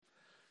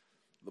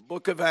The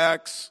book of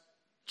Acts,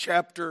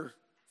 chapter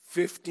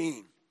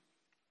 15.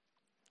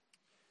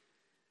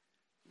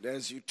 And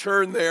as you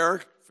turn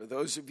there, for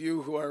those of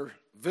you who are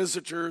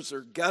visitors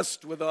or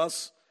guests with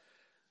us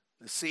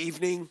this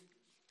evening,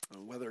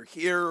 whether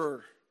here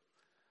or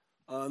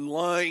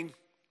online,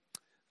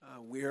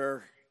 we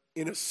are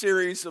in a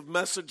series of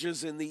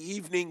messages in the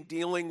evening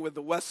dealing with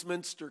the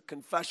Westminster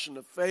Confession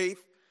of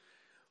Faith.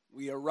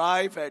 We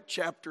arrive at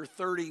chapter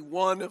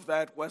 31 of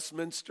that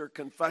Westminster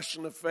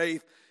Confession of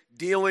Faith,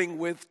 dealing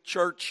with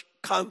church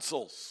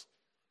councils.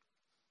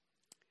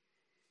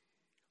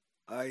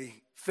 I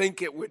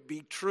think it would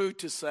be true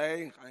to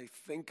say, I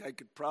think I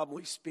could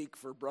probably speak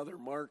for Brother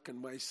Mark and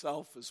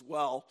myself as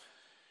well,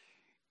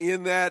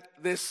 in that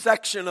this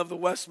section of the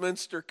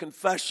Westminster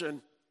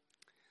Confession,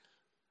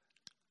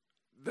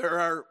 there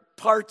are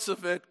parts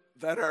of it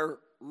that are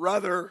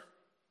rather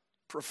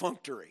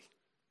perfunctory.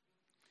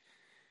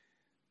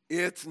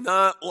 It's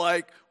not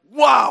like,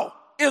 wow,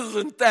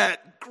 isn't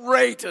that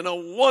great and a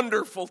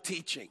wonderful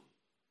teaching?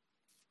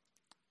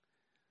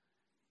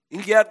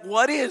 And yet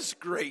what is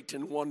great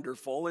and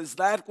wonderful is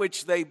that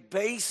which they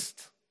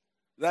based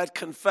that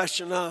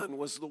confession on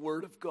was the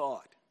Word of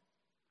God.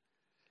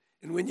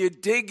 And when you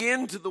dig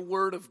into the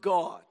Word of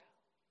God,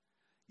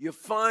 you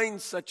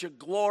find such a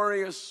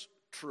glorious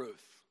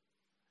truth,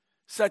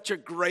 such a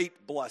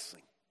great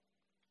blessing.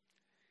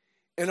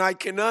 And I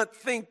cannot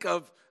think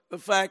of the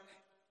fact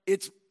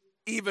it's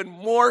even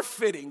more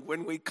fitting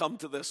when we come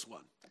to this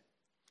one,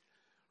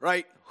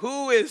 right?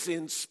 Who is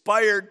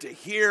inspired to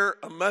hear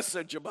a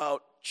message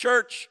about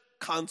church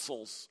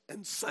councils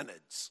and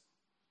synods?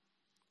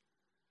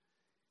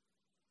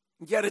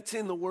 Yet it's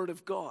in the Word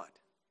of God.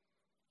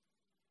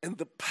 And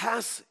the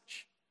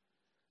passage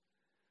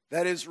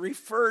that is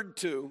referred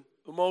to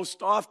the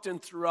most often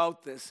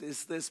throughout this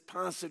is this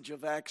passage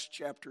of Acts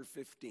chapter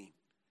 15.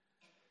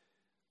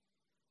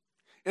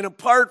 And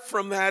apart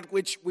from that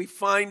which we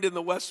find in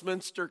the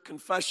Westminster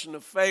Confession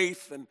of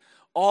Faith and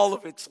all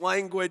of its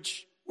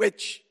language,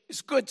 which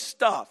is good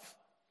stuff,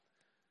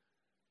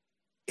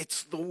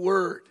 it's the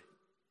Word.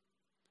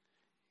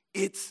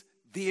 It's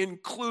the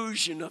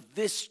inclusion of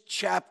this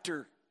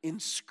chapter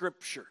in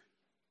Scripture.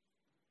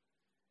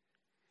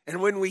 And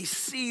when we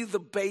see the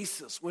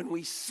basis, when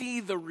we see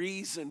the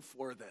reason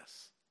for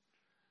this,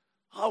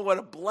 oh, what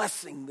a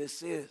blessing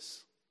this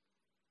is.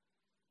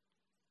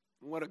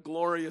 What a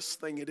glorious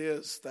thing it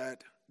is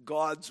that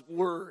God's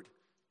Word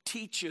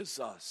teaches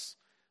us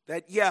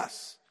that,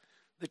 yes,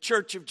 the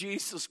Church of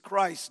Jesus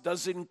Christ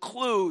does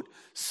include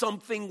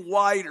something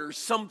wider,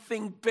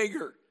 something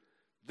bigger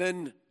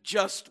than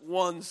just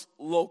one's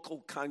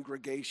local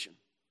congregation.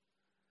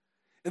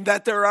 And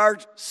that there are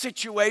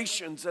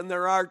situations and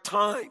there are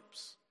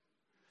times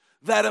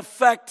that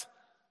affect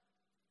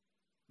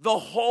the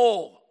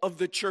whole of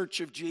the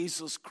Church of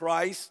Jesus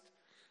Christ,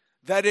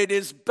 that it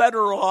is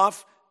better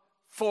off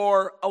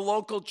for a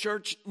local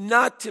church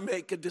not to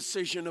make a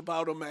decision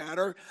about a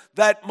matter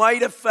that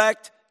might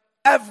affect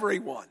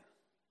everyone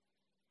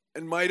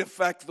and might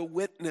affect the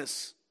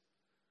witness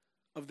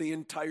of the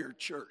entire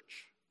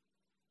church.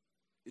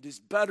 It is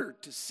better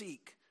to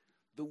seek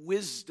the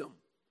wisdom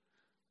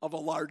of a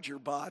larger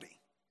body.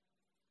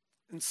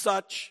 And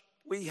such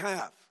we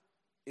have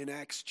in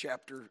Acts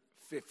chapter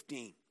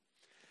 15.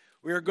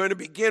 We are going to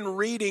begin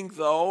reading,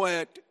 though,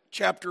 at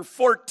chapter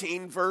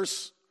 14,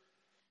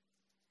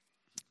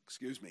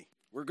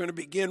 We're going to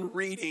begin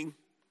reading.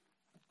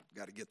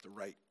 Got to get the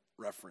right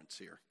reference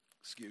here.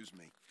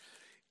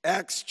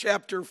 Acts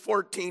chapter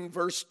 14,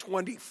 verse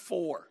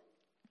 24.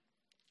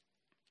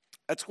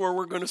 That's where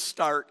we're going to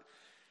start.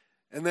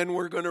 And then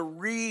we're going to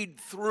read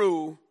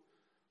through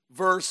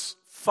verse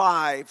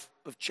 5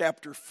 of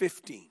chapter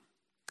 15.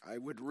 I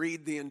would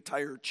read the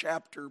entire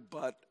chapter,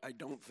 but I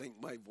don't think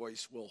my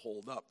voice will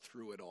hold up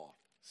through it all.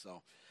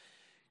 So,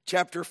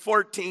 chapter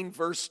 14,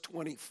 verse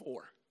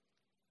 24.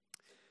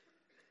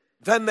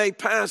 Then they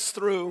passed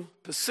through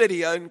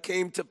Pisidia and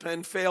came to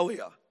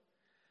Pamphylia.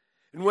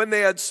 And when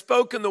they had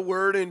spoken the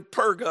word in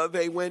Perga,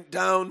 they went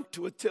down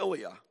to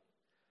Attalia.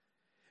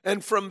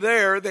 And from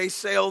there they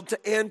sailed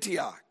to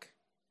Antioch,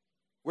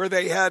 where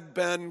they had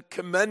been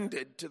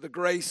commended to the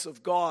grace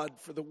of God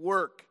for the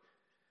work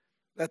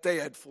that they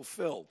had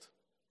fulfilled.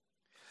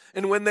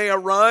 And when they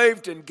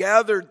arrived and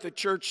gathered the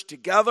church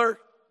together,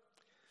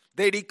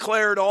 they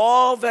declared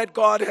all that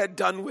God had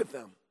done with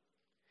them.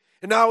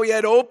 And now he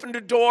had opened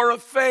a door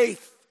of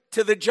faith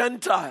to the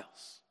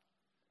Gentiles.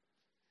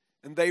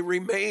 And they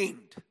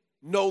remained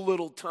no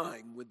little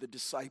time with the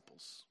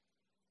disciples.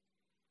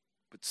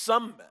 But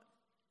some men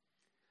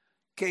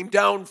came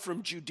down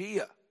from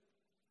Judea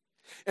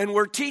and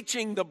were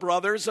teaching the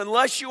brothers,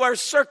 unless you are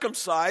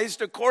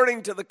circumcised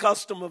according to the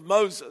custom of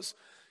Moses,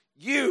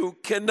 you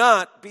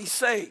cannot be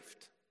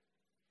saved.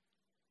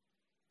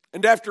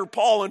 And after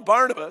Paul and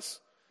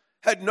Barnabas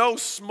had no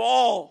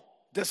small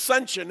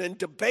dissension and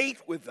debate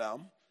with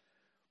them,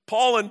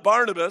 Paul and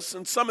Barnabas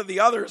and some of the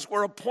others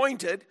were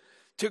appointed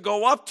to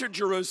go up to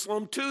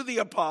Jerusalem to the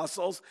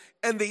apostles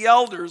and the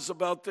elders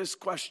about this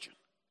question.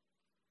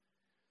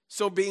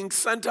 So being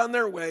sent on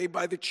their way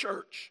by the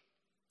church,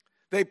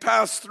 They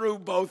passed through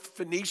both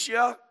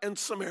Phoenicia and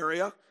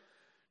Samaria,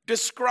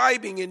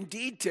 describing in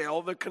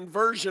detail the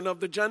conversion of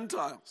the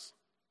Gentiles,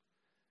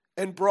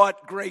 and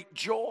brought great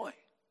joy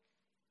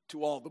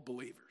to all the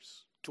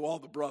believers, to all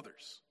the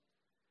brothers.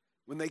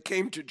 When they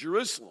came to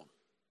Jerusalem,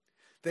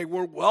 they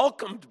were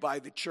welcomed by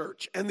the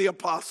church and the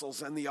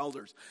apostles and the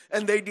elders,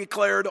 and they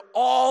declared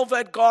all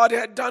that God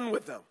had done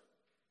with them.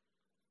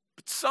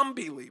 But some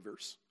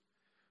believers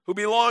who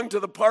belonged to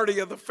the party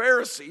of the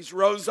Pharisees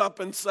rose up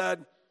and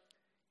said,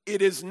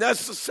 "It is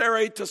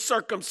necessary to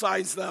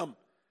circumcise them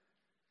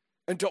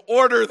and to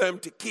order them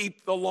to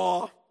keep the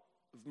law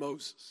of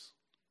Moses."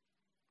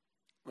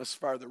 Thus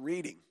far, the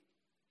reading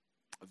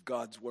of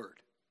God's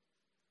word.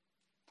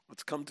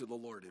 Let's come to the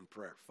Lord in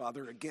prayer.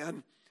 Father,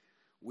 again,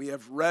 we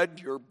have read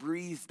your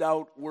breathed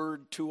out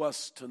word to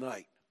us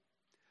tonight.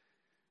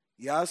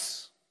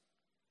 Yes,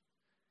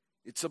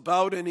 it's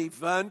about an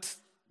event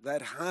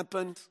that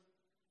happened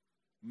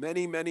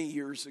many, many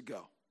years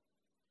ago.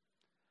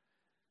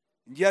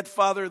 And yet,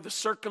 Father, the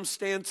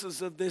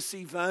circumstances of this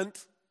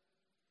event,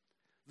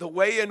 the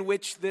way in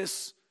which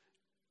this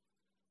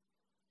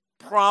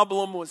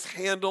problem was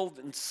handled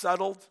and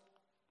settled,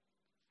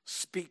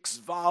 speaks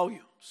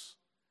volumes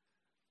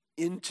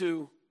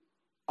into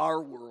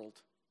our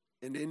world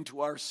and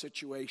into our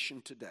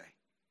situation today.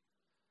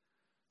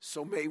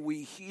 So may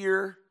we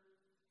hear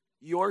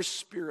your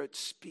Spirit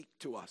speak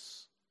to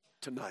us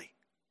tonight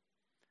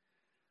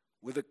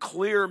with a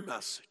clear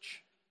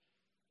message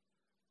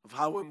of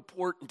how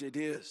important it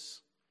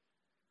is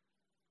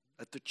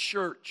that the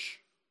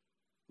church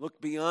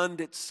look beyond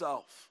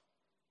itself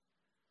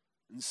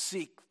and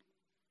seek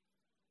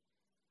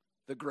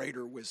the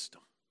greater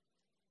wisdom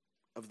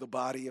of the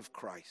body of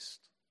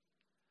Christ,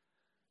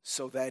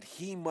 so that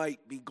he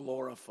might be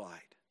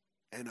glorified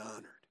and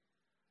honored.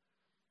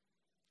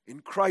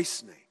 In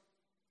Christ's name,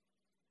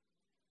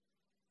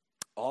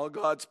 all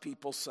God's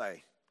people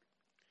say,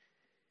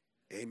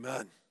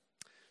 amen.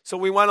 So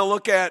we want to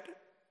look at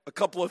a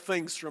couple of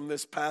things from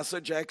this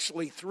passage,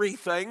 actually 3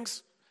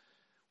 things.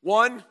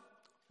 One,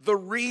 the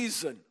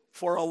reason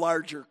for a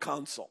larger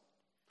council.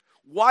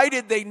 Why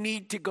did they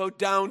need to go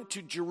down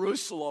to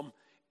Jerusalem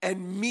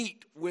and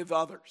meet with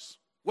others?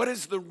 What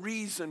is the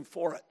reason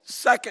for it?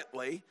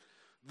 Secondly,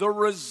 the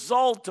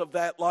result of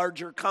that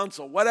larger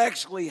council. What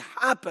actually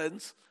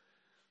happens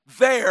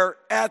there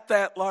at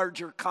that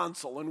larger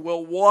council? And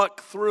we'll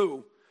walk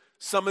through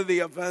some of the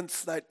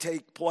events that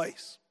take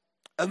place.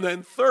 And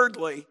then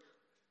thirdly,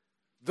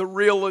 the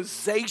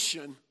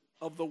realization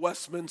of the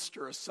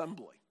Westminster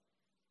Assembly.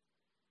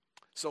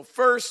 So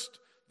first,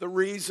 the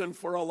reason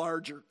for a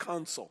larger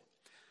council.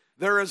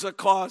 There is a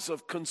cause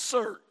of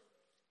concern.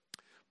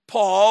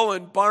 Paul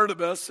and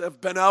Barnabas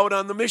have been out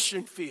on the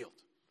mission field.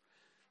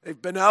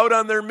 They've been out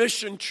on their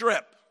mission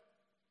trip.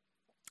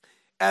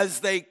 As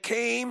they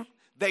came,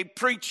 they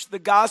preached the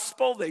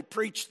gospel. They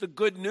preached the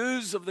good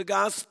news of the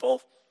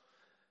gospel.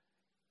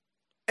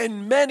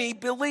 And many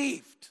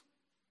believed.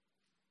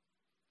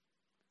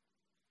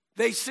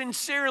 They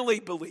sincerely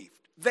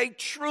believed. They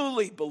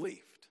truly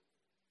believed.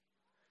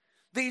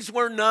 These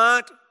were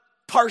not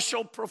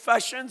partial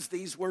professions.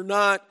 These were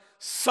not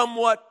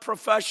somewhat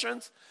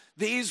professions.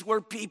 These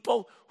were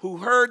people who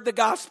heard the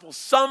gospel,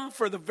 some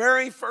for the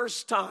very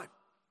first time.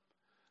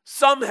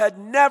 Some had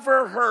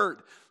never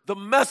heard the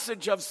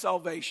message of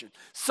salvation.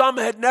 Some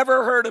had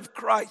never heard of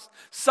Christ.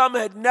 Some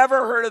had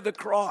never heard of the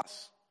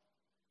cross.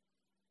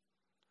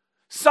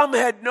 Some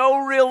had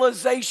no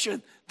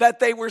realization that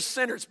they were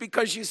sinners,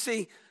 because you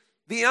see,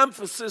 the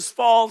emphasis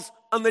falls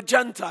on the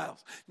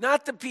Gentiles,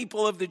 not the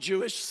people of the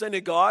Jewish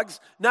synagogues,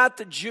 not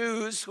the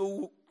Jews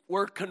who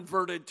were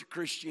converted to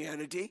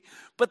Christianity,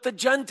 but the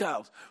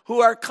Gentiles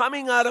who are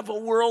coming out of a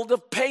world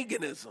of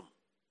paganism,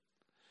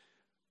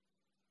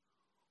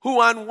 who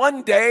on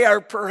one day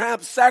are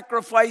perhaps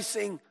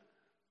sacrificing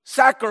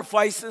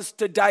sacrifices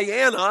to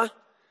Diana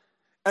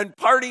and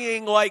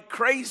partying like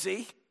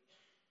crazy,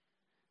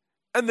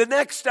 and the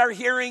next are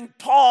hearing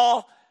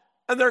Paul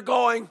and they're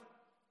going,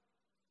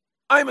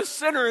 I'm a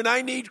sinner and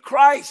I need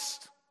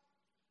Christ.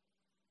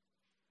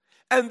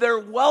 And they're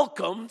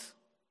welcomed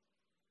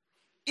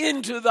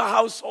into the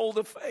household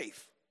of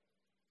faith.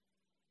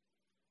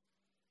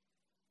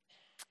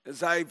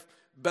 As I've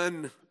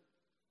been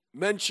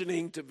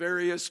mentioning to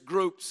various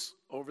groups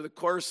over the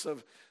course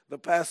of the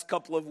past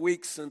couple of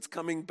weeks since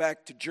coming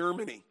back to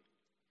Germany,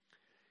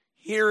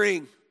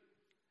 hearing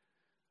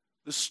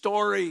the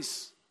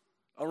stories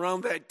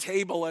around that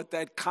table at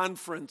that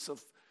conference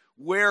of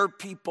where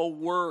people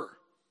were,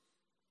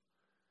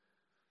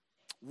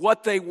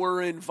 what they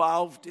were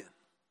involved in,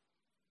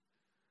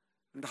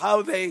 and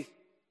how they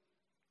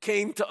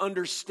came to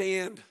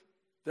understand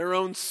their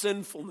own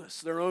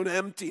sinfulness, their own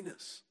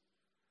emptiness,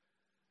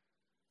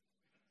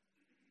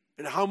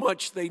 and how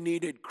much they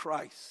needed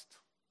Christ.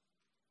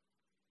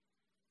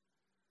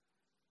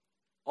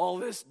 All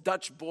this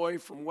Dutch boy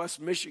from West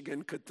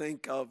Michigan could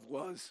think of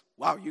was,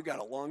 wow, you got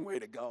a long way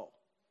to go.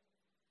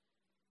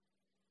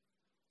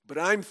 But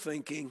I'm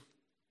thinking,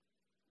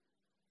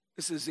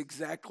 this is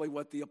exactly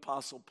what the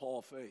Apostle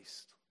Paul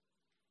faced.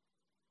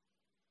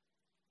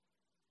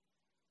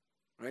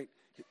 right?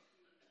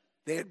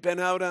 They had been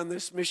out on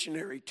this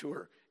missionary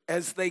tour.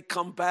 As they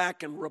come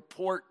back and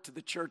report to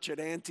the church at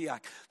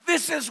Antioch,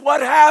 this is what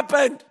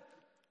happened.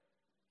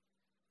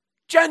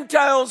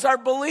 Gentiles are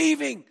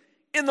believing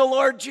in the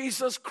Lord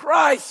Jesus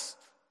Christ.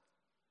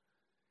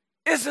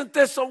 Isn't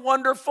this a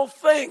wonderful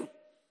thing?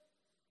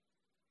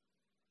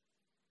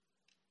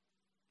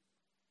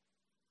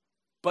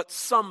 But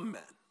some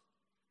men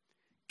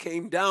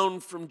came down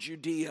from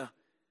Judea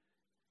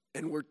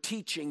and were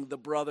teaching the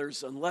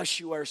brothers, unless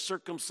you are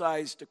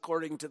circumcised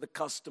according to the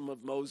custom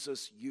of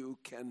Moses, you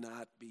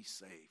cannot be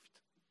saved.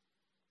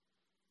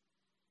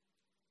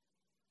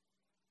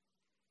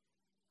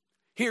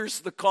 Here's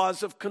the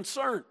cause of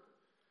concern.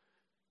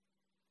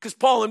 Because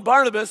Paul and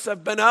Barnabas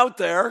have been out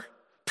there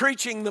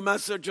preaching the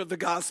message of the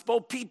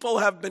gospel. People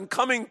have been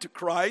coming to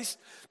Christ.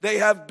 They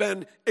have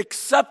been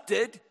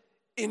accepted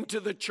into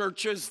the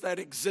churches that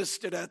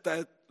existed at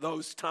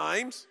those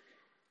times.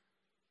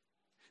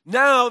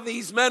 Now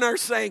these men are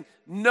saying,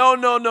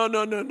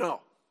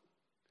 no.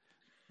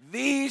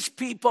 These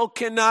people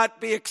cannot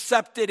be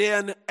accepted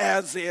in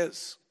as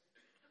is.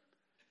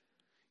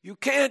 You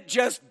can't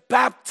just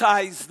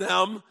baptize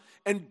them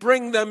and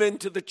bring them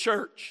into the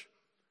church.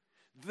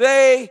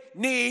 They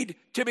need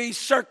to be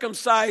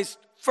circumcised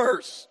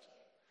first.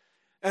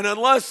 And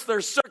unless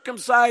they're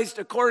circumcised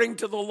according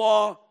to the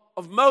law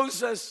of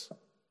Moses,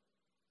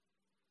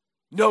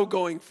 no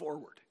going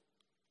forward.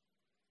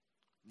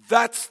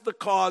 That's the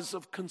cause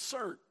of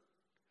concern.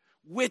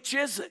 Which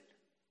is it?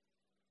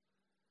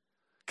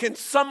 Can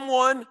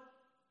someone,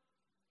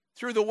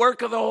 through the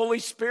work of the Holy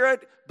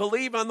Spirit,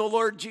 believe on the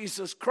Lord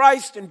Jesus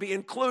Christ and be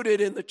included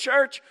in the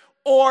church?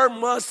 Or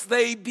must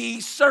they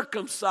be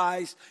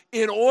circumcised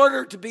in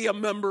order to be a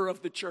member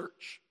of the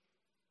church?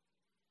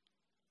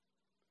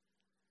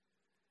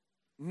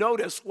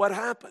 Notice what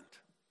happened.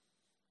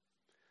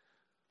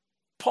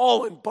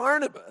 Paul and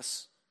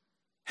Barnabas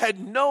had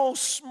no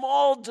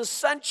small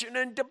dissension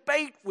and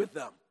debate with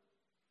them.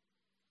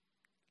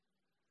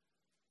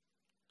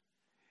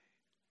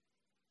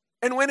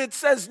 And when it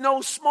says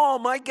no small,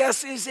 my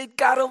guess is it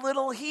got a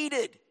little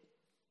heated.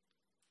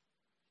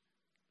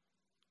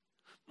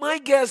 My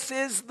guess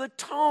is the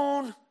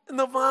tone and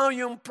the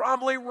volume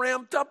probably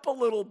ramped up a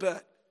little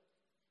bit.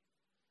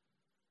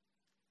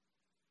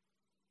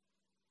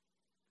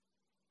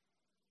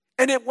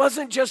 And it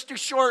wasn't just a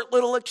short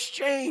little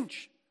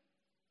exchange.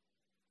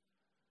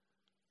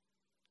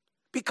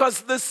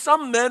 Because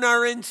some men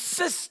are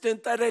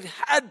insistent that it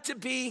had to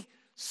be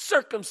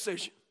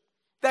circumcision.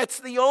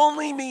 That's the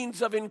only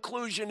means of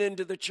inclusion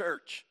into the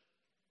church.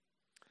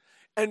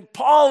 And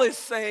Paul is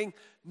saying,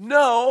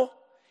 no,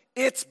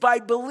 it's by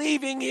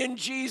believing in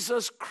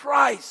Jesus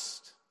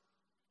Christ.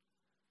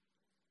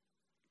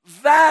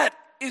 That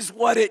is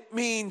what it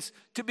means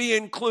to be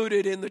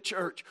included in the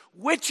church.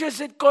 Which is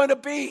it going to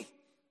be?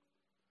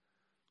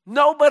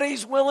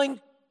 Nobody's willing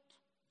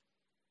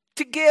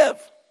to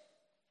give.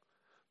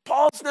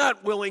 Paul's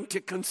not willing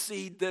to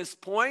concede this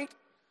point,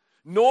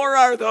 nor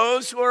are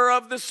those who are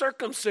of the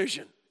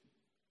circumcision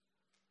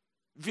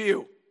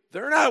view.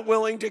 They're not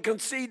willing to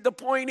concede the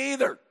point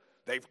either.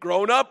 They've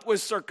grown up with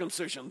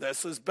circumcision.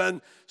 This has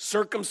been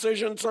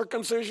circumcision.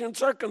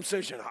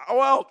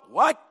 How else?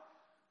 What?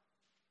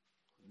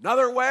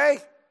 Another way?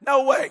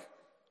 No way.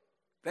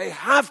 They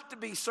have to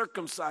be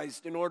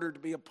circumcised in order to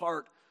be a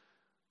part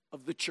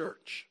of the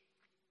church.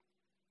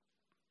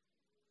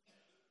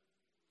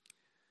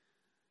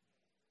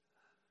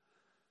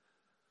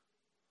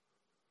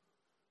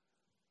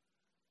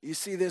 You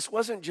see, this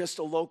wasn't just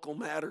a local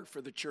matter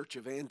for the church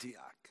of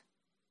Antioch.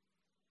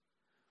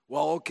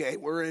 Well, okay,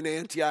 we're in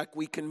Antioch,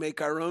 we can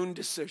make our own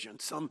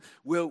decisions. Some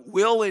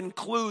will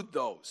include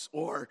those,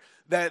 or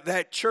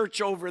that church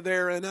over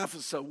there in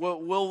Ephesus,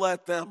 we'll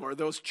let them, or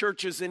those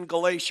churches in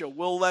Galatia,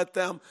 we'll let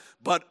them.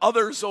 But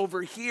others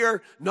over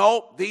here,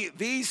 no,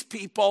 these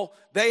people,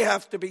 they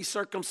have to be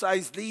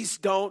circumcised, these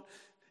don't.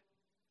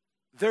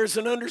 There's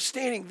an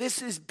understanding,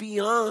 this is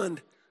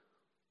beyond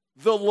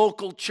the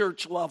local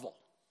church level.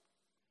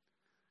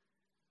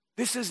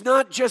 This is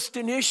not just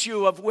an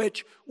issue of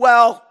which,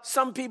 well,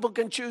 some people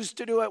can choose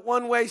to do it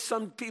one way,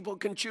 some people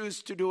can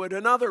choose to do it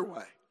another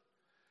way.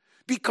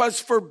 Because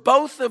for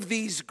both of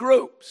these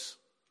groups,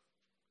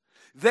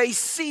 they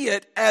see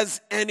it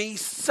as an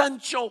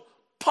essential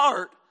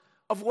part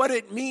of what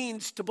it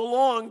means to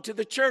belong to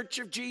the church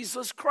of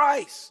Jesus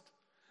Christ.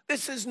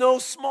 This is no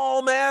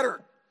small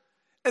matter.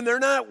 And they're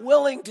not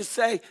willing to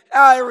say,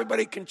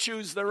 everybody can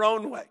choose their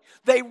own way.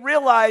 They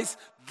realize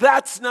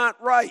that's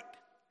not right.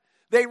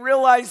 They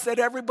realize that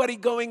everybody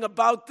going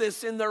about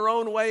this in their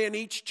own way and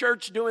each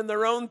church doing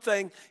their own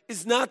thing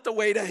is not the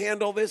way to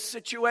handle this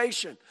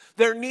situation.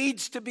 There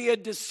needs to be a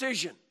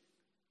decision.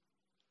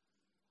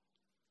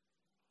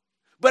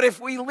 But if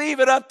we leave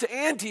it up to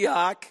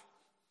Antioch,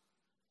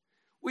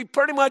 we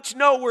pretty much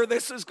know where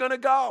this is going to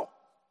go.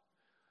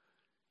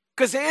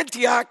 Because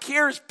Antioch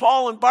hears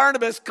Paul and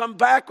Barnabas come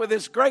back with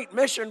this great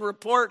mission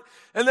report,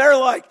 and they're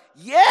like,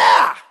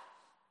 yeah,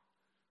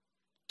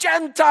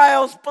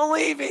 Gentiles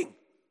believing.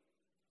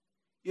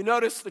 You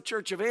notice the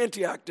church of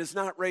Antioch does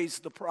not raise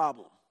the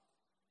problem.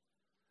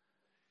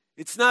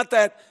 It's not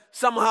that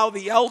somehow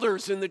the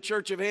elders in the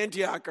church of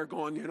Antioch are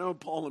going,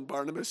 Paul and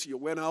Barnabas, you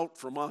went out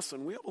from us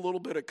and we have a little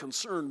bit of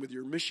concern with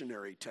your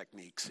missionary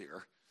techniques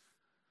here.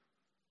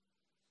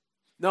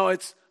 No,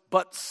 it's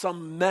but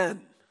some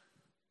men,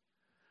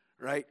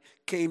 right,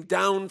 came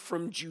down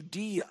from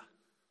Judea.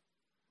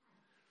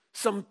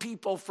 Some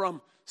people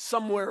from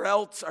somewhere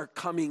else are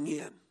coming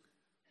in.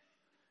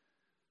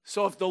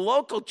 So if the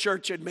local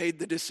church had made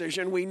the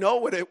decision, we know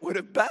what it would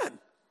have been.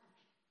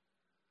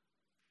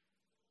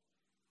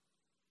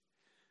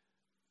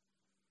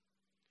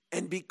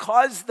 And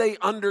because they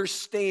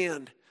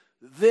understand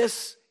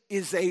this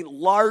is a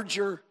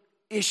larger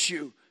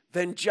issue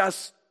than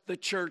just the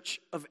church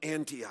of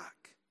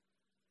Antioch.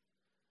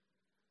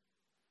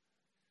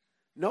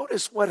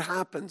 Notice what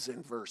happens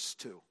in verse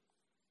 2.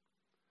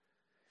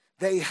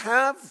 They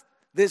have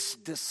this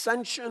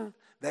dissension,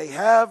 they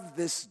have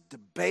this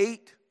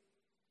debate,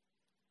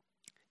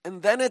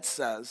 and then it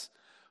says,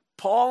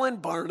 Paul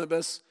and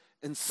Barnabas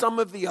and some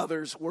of the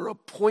others were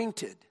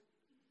appointed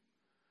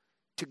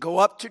to go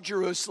up to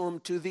Jerusalem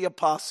to the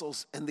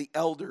apostles and the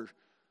elder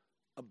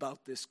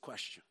about this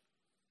question.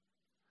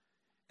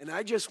 And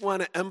I just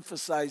want to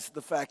emphasize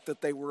the fact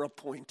that they were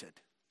appointed.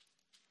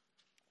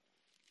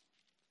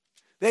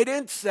 They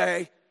didn't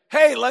say,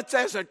 hey, let's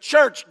as a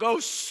church go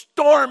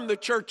storm the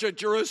church of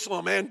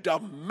Jerusalem and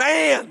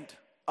demand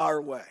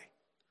our way.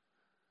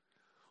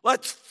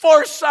 Let's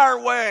force our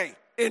way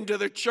into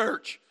the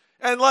church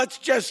and let's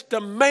just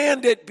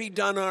demand it be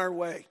done our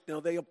way. No,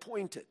 they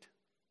appointed.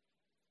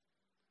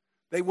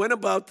 They went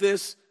about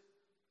this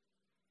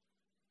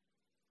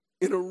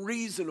in a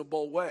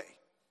reasonable way.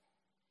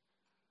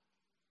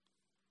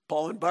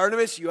 Paul and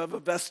Barnabas, you have a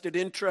vested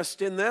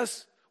interest in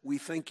this. We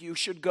think you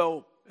should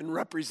go and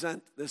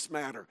represent this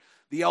matter.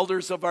 The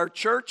elders of our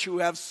church who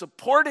have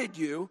supported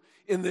you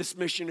in this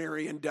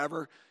missionary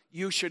endeavor,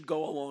 you should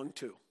go along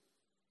too.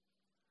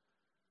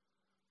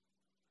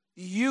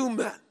 You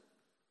men,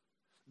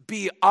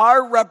 be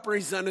our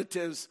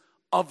representatives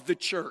of the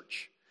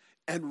church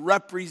and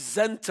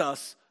represent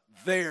us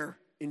there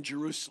in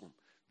Jerusalem.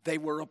 They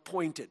were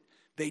appointed.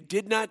 They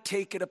did not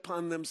take it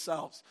upon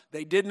themselves.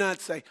 They did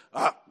not say,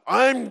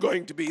 I'm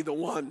going to be the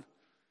one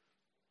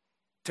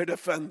to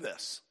defend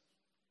this.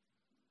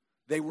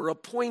 They were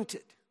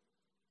appointed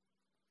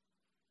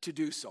to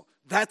do so.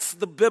 That's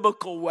the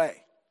biblical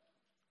way.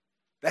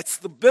 That's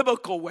the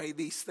biblical way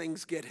these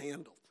things get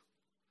handled.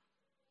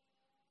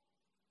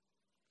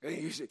 And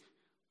you say,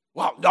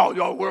 well,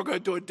 no, we're going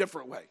to do it a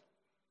different way.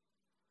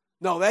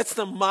 No, that's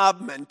the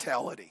mob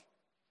mentality.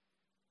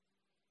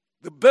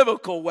 The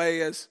biblical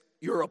way is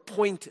you're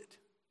appointed.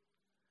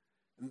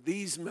 And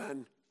these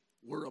men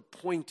were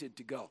appointed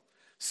to go.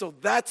 So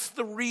that's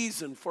the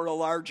reason for a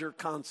larger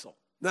council.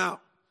 Now,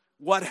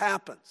 what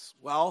happens?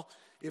 Well,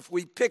 if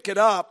we pick it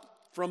up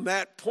from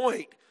that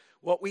point,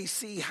 what we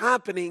see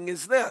happening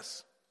is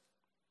this.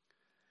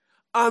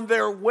 On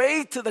their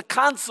way to the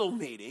council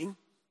meeting,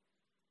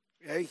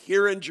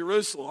 here in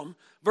Jerusalem,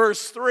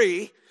 verse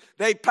 3,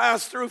 they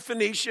passed through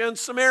Phoenicia and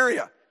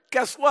Samaria.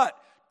 Guess what?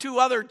 2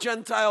 other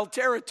Gentile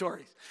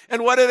territories.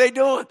 And what are they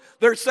doing?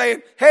 They're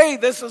saying, hey,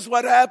 this is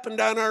what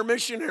happened on our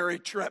missionary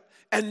trip.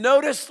 And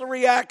notice the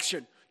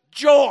reaction.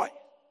 Joy.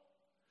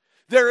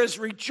 There is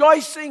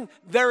rejoicing,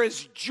 there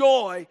is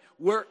joy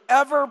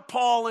wherever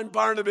Paul and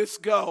Barnabas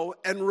go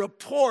and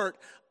report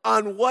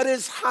on what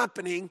is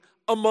happening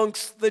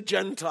amongst the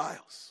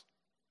Gentiles.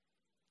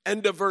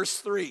 End of verse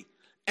 3.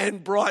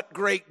 And brought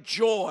great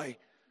joy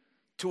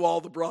to all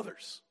the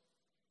brothers.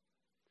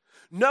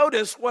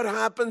 Notice what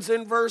happens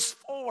in verse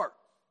 4.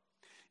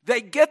 They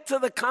get to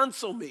the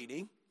council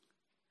meeting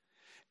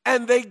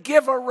and they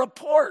give a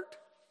report.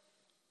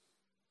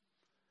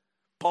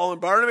 Paul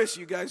and Barnabas,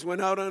 you guys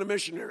went out on a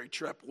missionary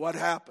trip. What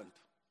happened?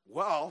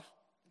 Well,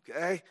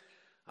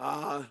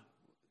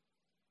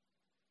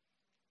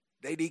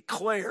 they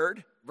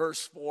declared,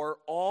 verse 4,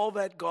 all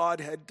that God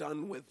had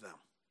done with them.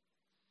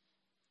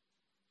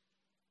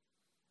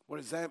 What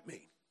does that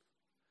mean?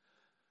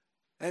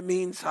 That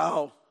means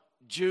how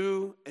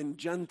Jew and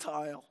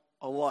Gentile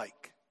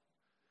alike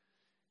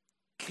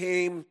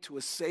came to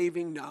a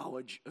saving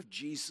knowledge of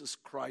Jesus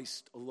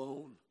Christ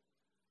alone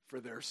for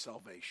their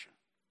salvation.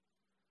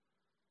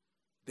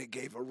 They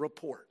gave a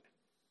report.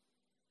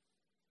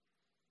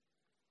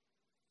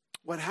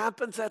 What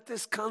happens at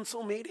this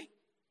council meeting?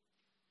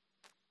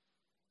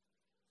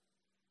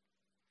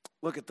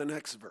 Look at the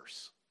next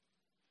verse.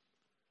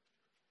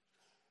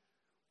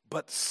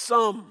 But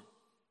some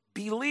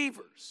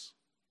believers.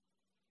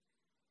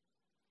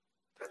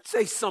 Doesn't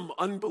say some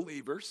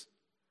unbelievers.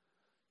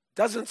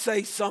 Doesn't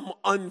say some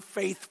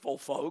unfaithful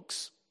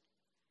folks.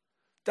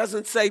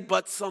 Doesn't say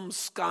but some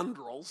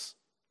scoundrels.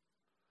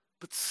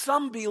 But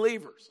some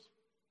believers.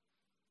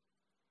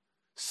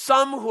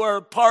 Some who are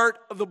part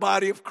of the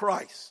body of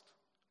Christ.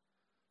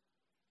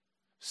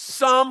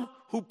 Some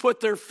who put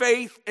their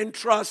faith and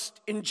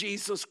trust in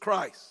Jesus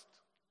Christ.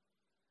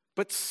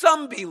 But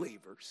some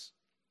believers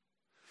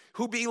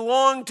who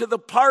belonged to the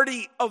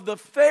party of the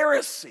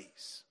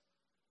Pharisees.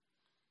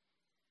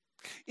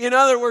 In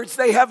other words,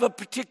 they have a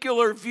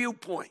particular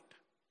viewpoint.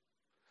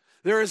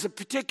 There is a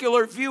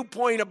particular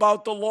viewpoint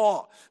about the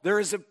law. There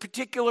is a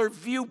particular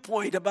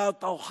viewpoint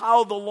about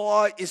how the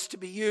law is to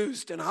be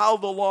used and how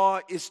the law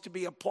is to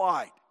be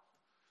applied.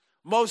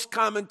 Most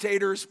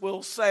commentators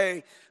will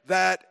say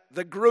that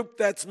the group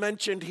that's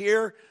mentioned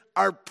here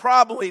are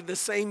probably the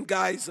same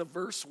guys of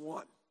verse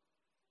 1.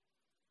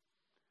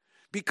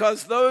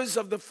 Because those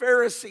of the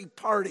Pharisee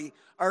party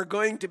are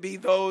going to be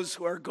those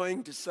who are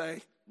going to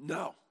say,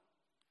 no.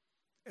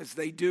 As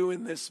they do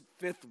in this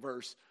 5th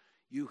verse,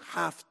 you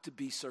have to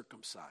be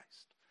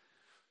circumcised.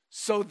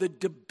 So the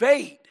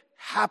debate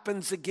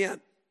happens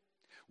again.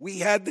 We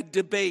had the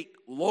debate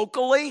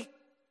locally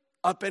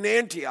up in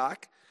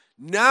Antioch.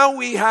 Now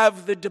we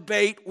have the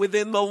debate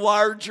within the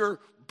larger,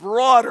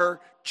 broader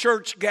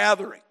church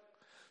gathering.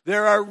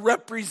 There are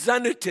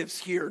representatives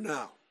here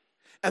now,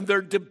 and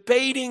they're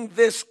debating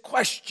this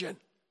question.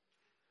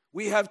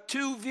 We have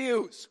two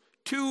views,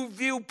 two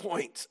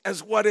viewpoints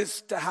as what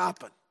is to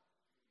happen.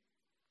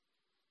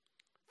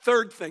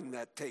 Third thing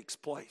that takes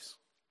place.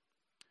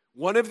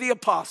 One of the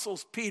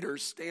apostles, Peter,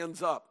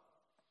 stands up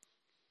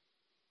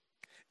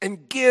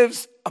and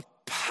gives a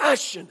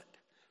passionate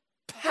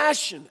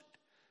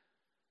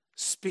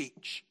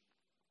speech.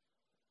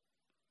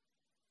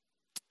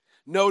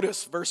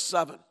 Notice verse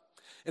 7.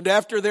 And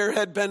after there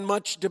had been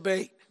much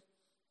debate,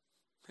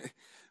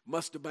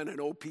 must have been an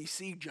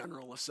OPC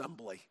General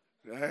Assembly,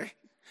 okay?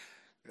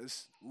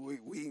 Because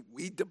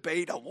we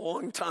debate a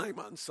long time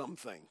on some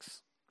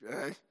things,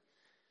 okay?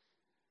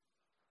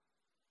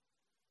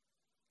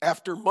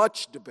 After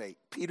much debate,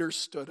 Peter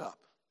stood up.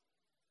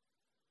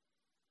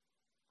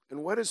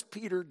 And what does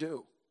Peter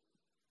do?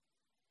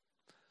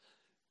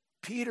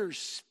 Peter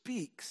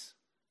speaks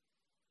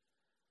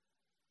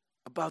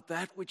about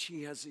that which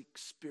he has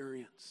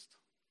experienced.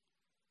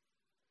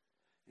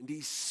 And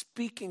he's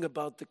speaking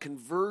about the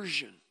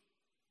conversion.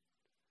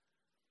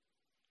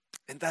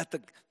 And that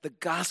the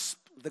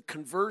gospel, the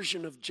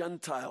conversion of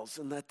Gentiles,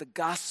 and that the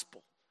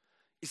gospel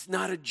is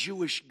not a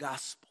Jewish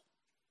gospel.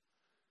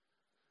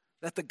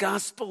 That the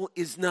gospel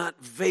is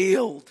not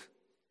veiled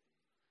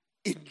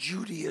in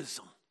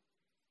Judaism.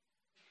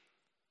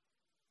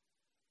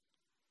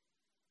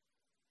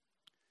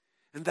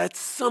 And that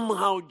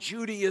somehow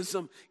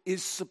Judaism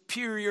is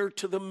superior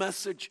to the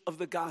message of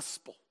the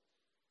gospel.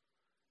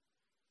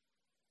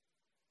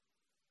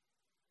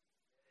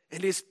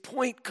 And his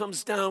point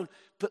comes down,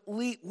 but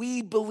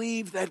we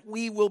believe that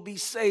we will be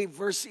saved,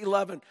 verse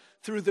 11,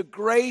 through the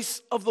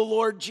grace of the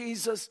Lord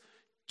Jesus,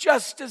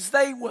 just as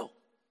they will.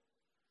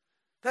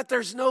 That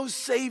there's no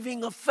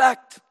saving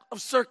effect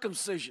of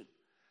circumcision.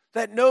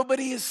 That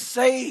nobody is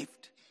saved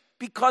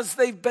because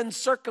they've been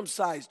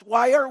circumcised.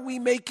 Why are we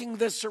making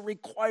this a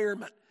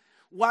requirement?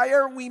 Why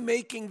are we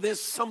making this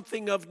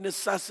something of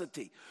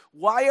necessity?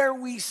 Why are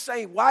we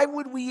saying, why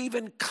would we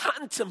even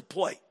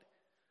contemplate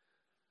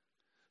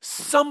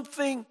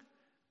something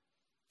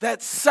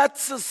that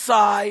sets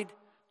aside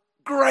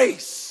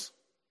grace?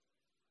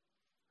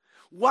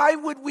 Why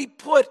would we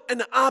put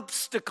an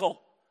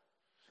obstacle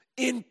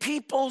in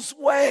people's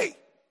way?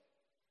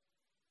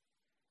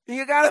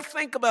 You got to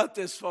think about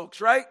this,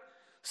 folks, right?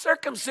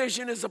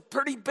 Circumcision is a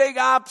pretty big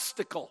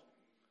obstacle.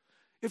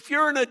 If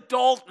you're an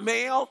adult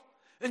male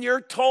and you're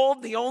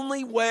told the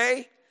only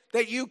way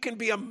that you can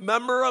be a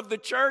member of the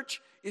church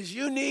is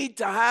you need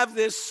to have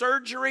this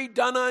surgery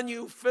done on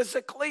you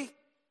physically,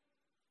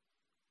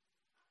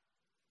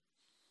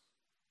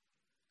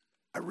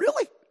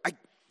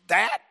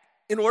 that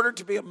in order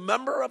to be a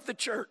member of the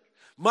church,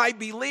 my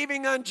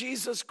believing on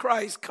Jesus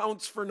Christ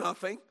counts for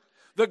nothing.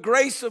 The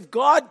grace of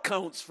God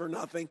counts for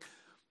nothing.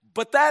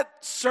 But that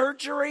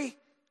surgery,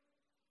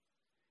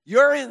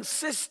 you're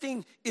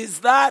insisting, is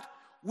that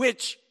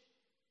which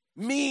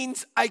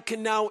means I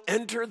can now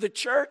enter the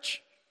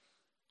church?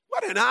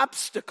 What an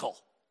obstacle.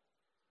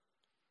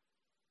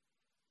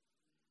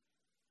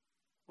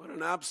 What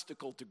an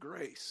obstacle to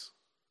grace.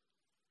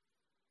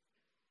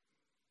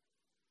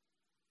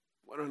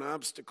 What an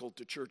obstacle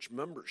to church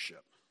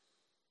membership.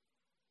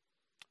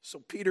 So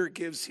Peter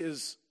gives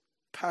his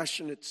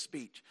passionate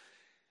speech.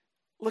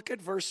 Look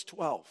at verse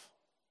 12.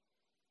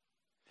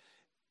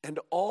 And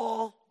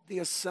all the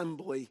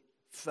assembly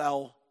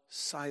fell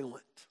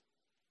silent.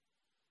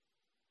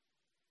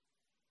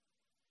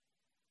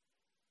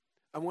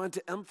 I want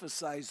to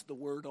emphasize the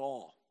word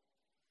all,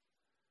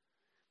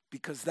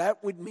 because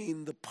that would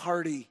mean the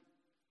party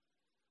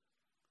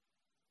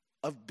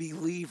of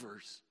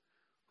believers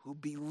who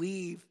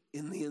believe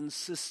in the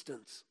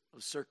insistence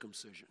of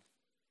circumcision.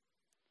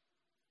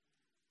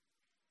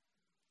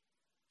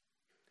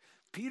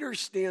 Peter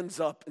stands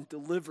up and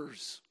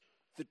delivers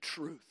the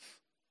truth,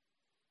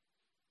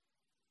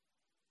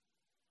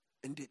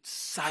 and it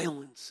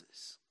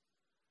silences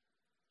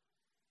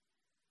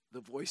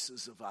the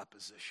voices of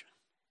opposition.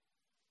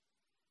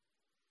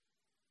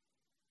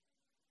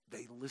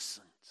 They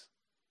listened.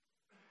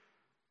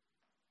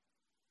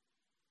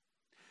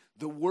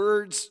 The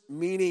words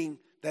meaning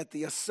that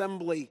the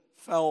assembly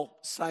fell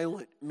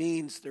silent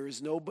means there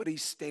is nobody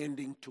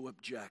standing to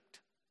object.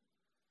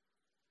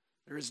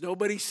 There is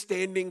nobody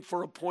standing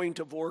for a point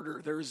of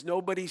order. There is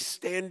nobody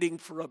standing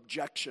for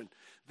objection.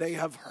 They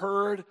have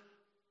heard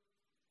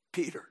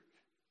Peter,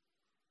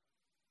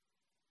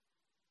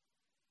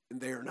 and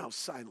they are now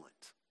silent.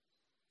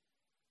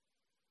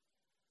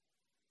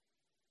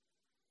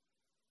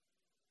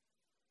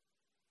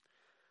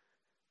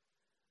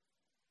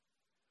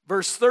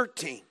 Verse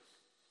 13.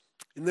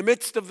 In the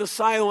midst of the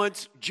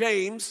silence,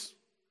 James,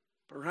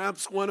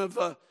 perhaps one of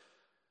the,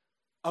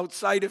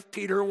 outside of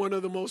Peter, one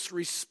of the most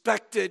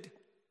respected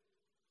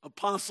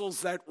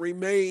apostles that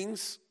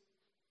remains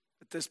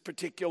at this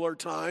particular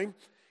time.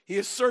 He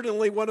is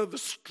certainly one of the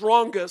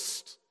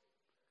strongest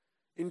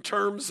in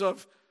terms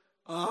of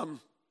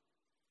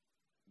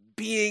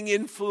being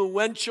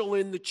influential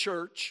in the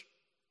church.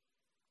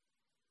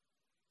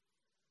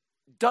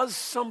 Does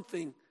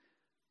something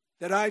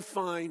that I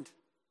find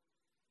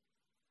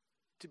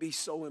to be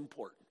so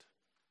important.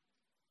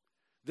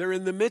 They're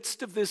in the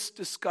midst of this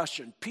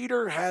discussion.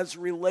 Peter has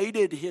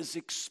related his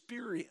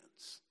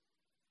experience.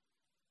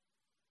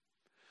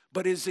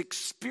 But his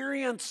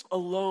experience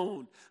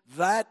alone,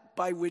 that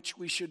by which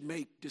we should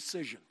make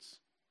decisions.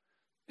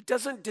 It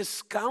doesn't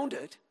discount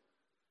it.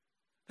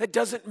 That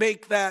doesn't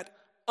make that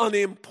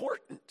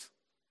unimportant.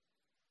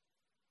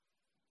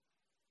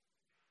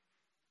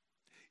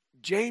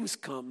 James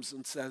comes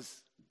and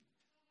says,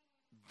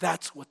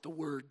 that's what the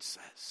Word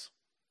says.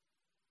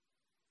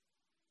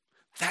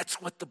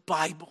 That's what the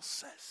Bible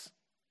says.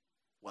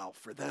 Well,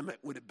 for them it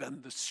would have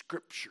been the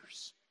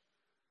Scriptures.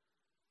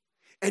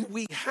 And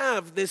we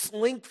have this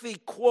lengthy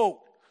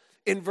quote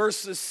in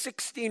verses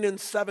 16 and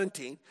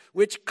 17,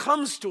 which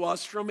comes to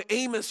us from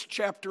Amos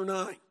chapter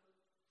 9.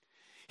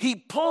 He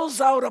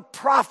pulls out a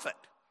prophet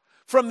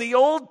from the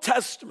Old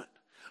Testament,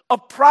 a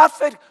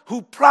prophet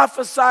who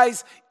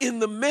prophesies in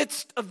the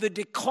midst of the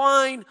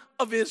decline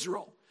of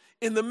Israel,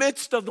 in the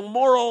midst of the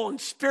moral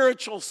and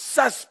spiritual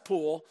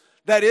cesspool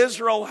that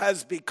Israel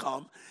has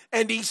become.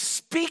 And he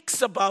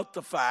speaks about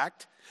the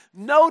fact,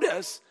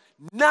 notice,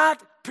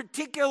 not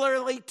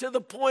particularly to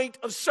the point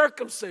of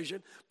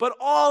circumcision, but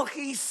all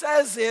he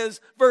says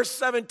is, verse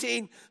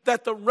 17,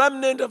 that the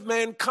remnant of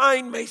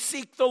mankind may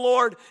seek the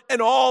Lord,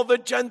 and all the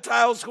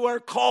Gentiles who are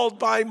called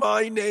by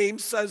my name,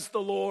 says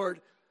the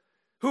Lord,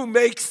 who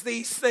makes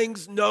these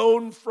things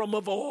known from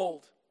of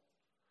old.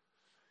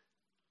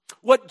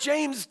 What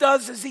James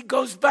does is he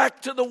goes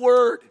back to the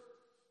Word.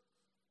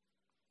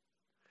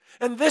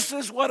 And this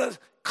is what a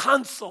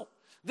council,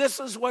 this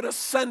is what a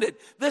synod,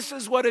 this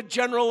is what a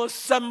general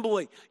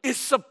assembly is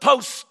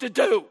supposed to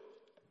do.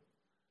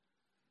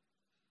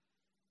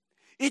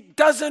 It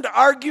doesn't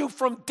argue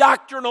from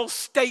doctrinal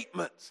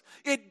statements.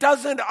 It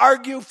doesn't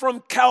argue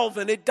from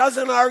Calvin. It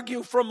doesn't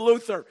argue from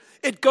Luther.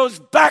 It goes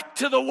back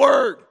to the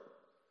Word.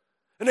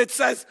 And it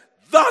says,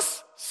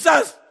 thus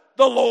says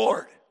the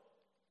Lord.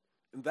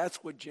 And that's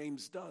what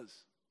James does.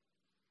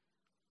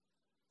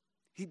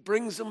 He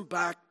brings them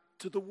back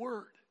to the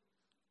Word.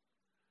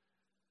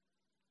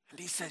 And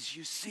he says,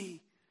 you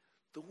see,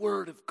 the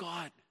Word of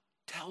God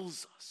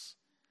tells us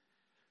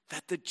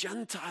that the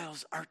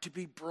Gentiles are to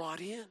be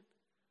brought in.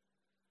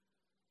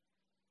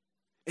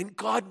 And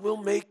God will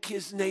make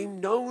his name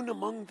known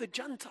among the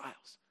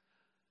Gentiles.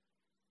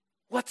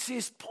 What's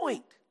his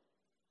point?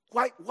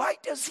 Why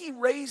does he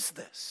raise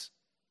this?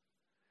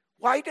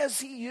 Why does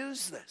he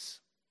use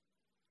this?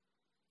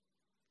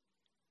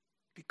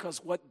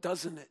 Because what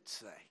doesn't it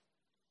say?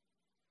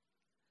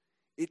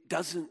 It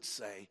doesn't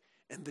say,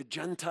 and the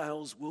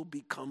Gentiles will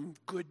become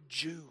good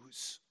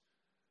Jews,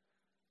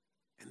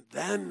 and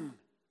then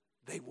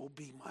they will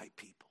be my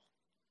people.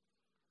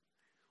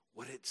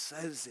 What it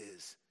says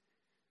is,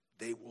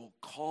 they will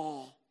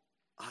call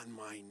on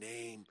my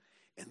name,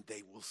 and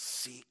they will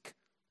seek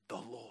the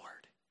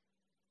Lord.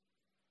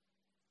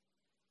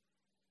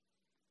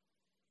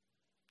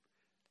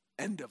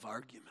 End of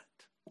argument.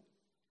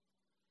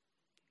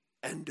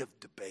 End of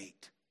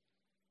debate.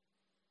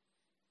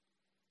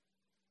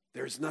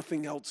 There's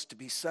nothing else to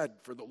be said,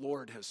 for the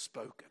Lord has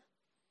spoken.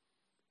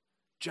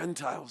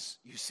 Gentiles,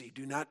 you see,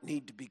 do not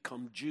need to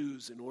become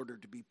Jews in order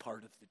to be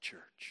part of the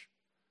church.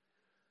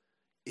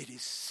 It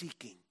is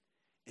seeking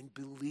and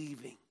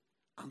believing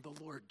on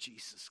the Lord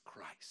Jesus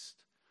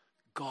Christ.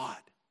 God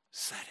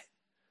said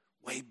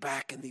it way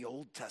back in the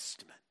Old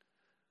Testament,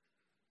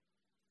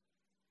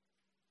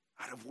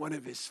 out of one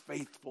of his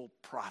faithful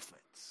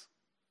prophets.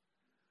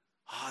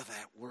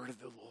 That word of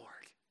the Lord.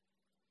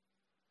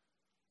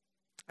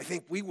 I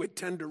think we would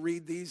tend to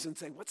read these and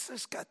say, what's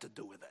this got to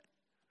do with it?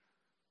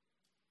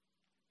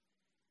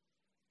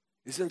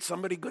 Isn't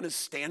somebody going to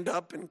stand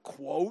up and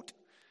quote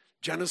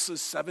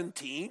Genesis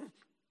 17?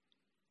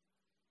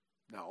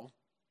 No.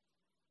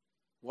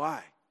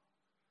 Why?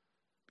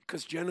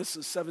 Because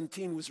Genesis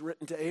 17 was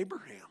written to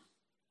Abraham.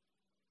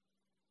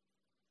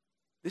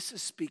 This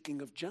is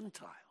speaking of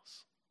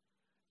Gentiles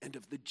and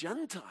of the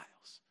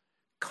Gentiles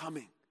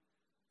coming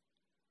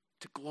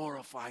to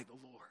glorify the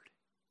Lord.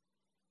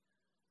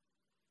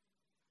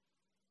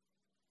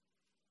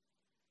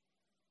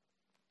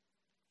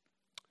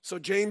 So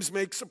James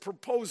makes a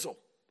proposal,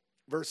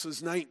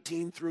 verses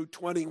 19 through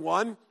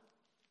 21.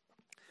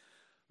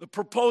 The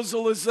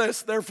proposal is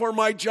this: therefore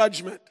my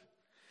judgment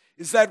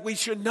is that we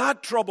should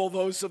not trouble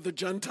those of the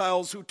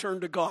Gentiles who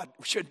turn to God.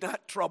 We should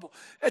not trouble.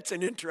 That's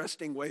an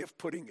interesting way of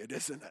putting it,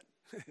 isn't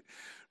it?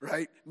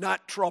 Right?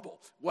 Not trouble.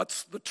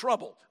 What's the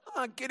trouble?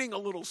 Getting a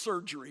little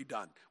surgery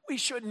done. We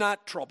should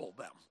not trouble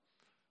them.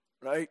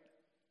 Right?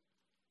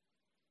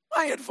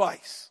 My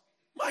advice,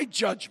 my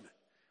judgment,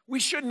 we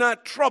should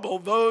not trouble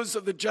those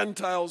of the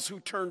Gentiles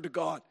who turn to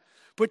God,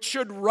 but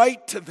should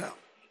write to them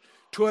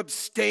to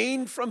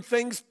abstain from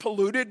things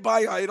polluted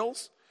by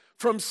idols,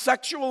 from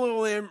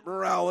sexual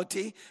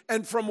immorality,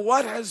 and from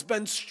what has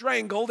been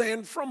strangled,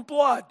 and from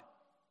blood.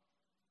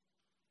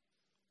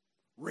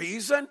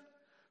 Reason?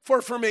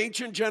 For from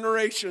ancient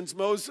generations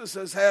Moses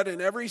has had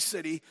in every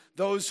city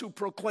those who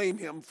proclaim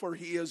him, for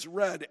he is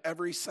read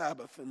every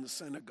Sabbath in the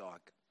synagogue.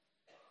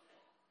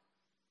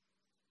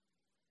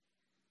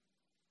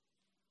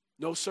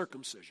 No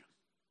circumcision.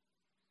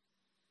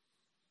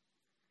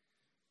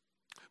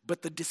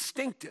 But the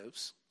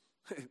distinctives,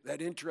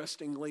 that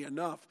interestingly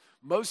enough,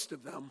 most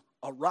of them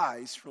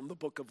arise from the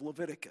book of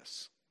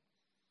Leviticus.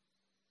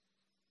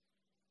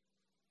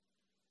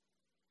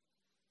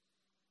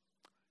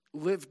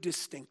 Live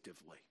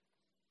distinctively.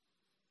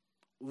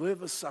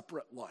 Live a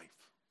separate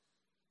life.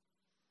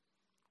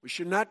 We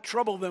should not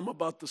trouble them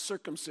about the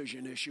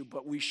circumcision issue,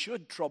 but we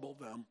should trouble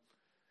them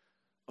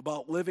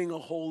about living a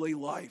holy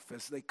life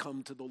as they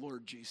come to the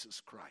Lord Jesus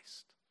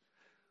Christ.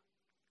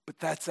 But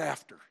that's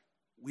after.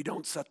 We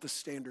don't set the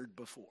standard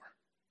before.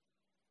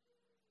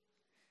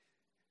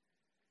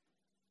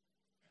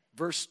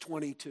 Verse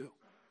 22.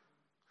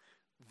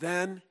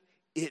 Then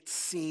it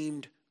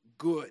seemed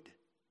good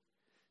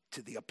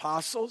to the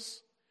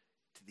apostles,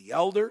 to the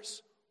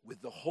elders,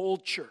 with the whole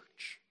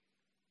church,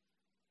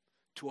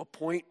 to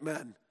appoint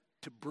men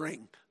to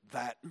bring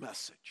that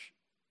message.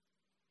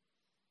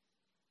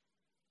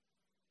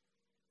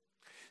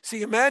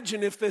 See,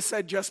 imagine if this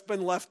had just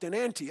been left in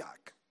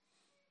Antioch.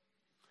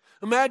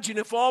 Imagine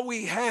if all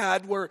we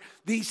had were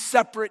these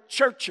separate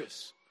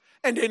churches.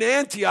 And in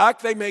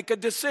Antioch, they make a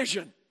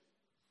decision.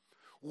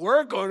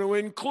 We're going to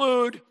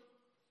include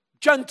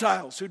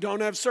Gentiles who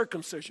don't have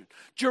circumcision.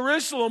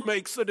 Jerusalem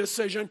makes the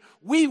decision,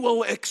 we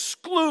will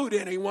exclude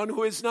anyone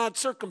who is not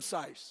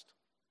circumcised.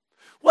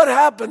 What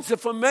happens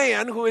if a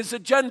man who is a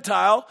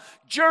Gentile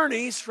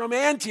journeys from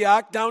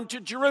Antioch down to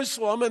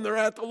Jerusalem and they're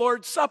at the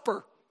Lord's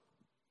Supper?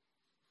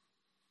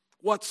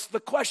 What's the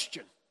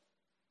question?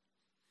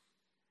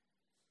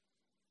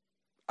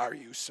 Are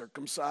you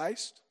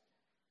circumcised?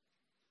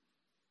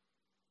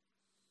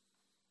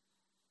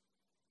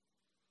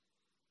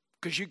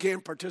 Because you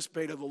can't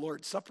participate in the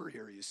Lord's Supper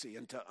here, you see,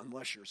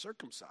 unless you're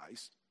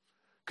circumcised.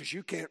 Because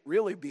you can't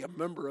really be a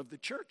member of the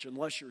church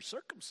unless you're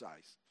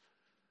circumcised.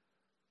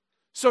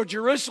 So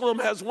Jerusalem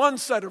has one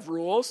set of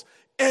rules,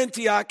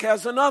 Antioch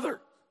has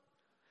another.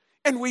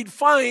 And we'd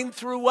find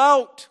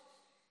throughout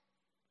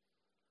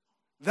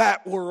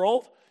that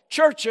world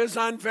churches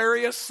on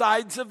various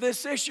sides of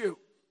this issue.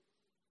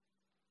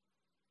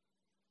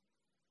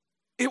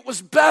 It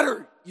was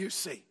better, you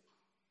see.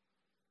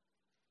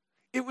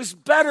 It was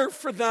better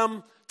for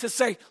them to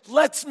say,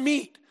 let's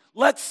meet,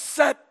 let's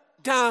sit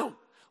down,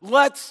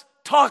 let's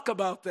talk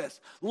about this,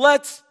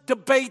 let's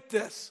debate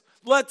this,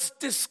 let's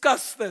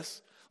discuss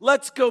this,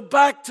 let's go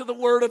back to the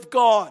Word of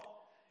God,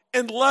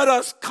 and let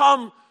us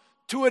come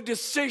to a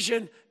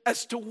decision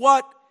as to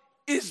what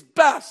is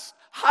best.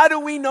 How do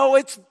we know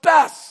it's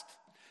best?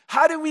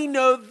 How do we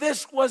know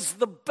this was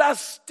the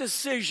best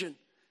decision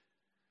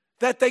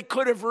that they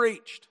could have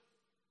reached?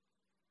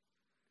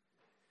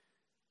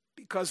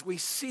 Because we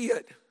see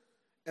it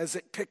as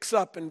it picks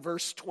up in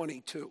verse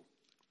 22.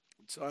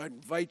 So I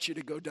invite you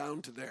to go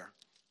down to there.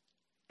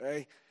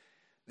 Okay?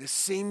 This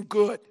seemed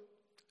good.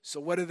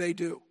 So what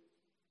do?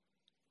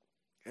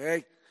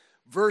 Okay?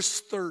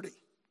 Verse 30.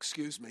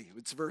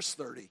 It's verse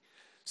 30.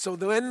 So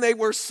when they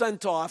were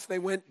sent off, they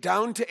went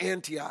down to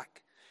Antioch.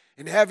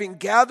 And having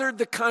gathered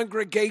the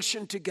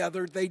congregation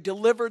together, they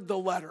delivered the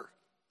letter.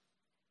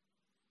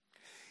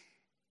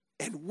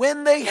 And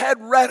when they had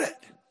read it,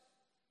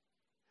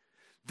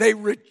 they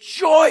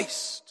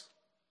rejoiced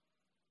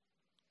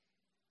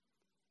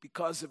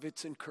because of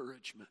its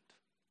encouragement.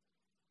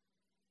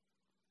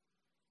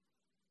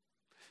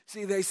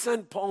 See, they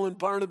sent Paul and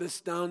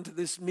Barnabas down to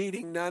this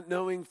meeting not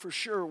knowing for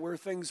sure where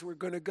things were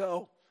going to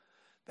go.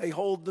 They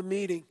hold the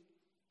meeting.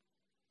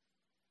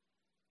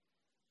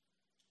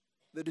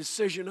 The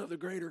decision of the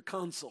Greater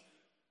Council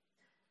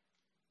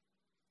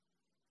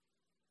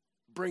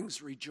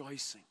brings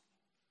rejoicing.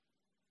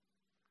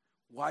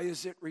 Why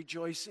is it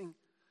rejoicing?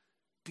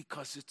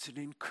 Because it's an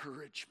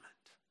encouragement.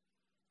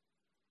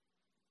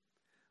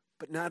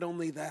 But not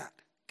only that,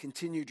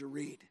 continue to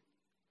read.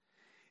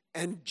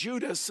 And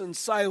Judas and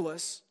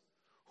Silas,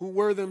 who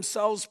were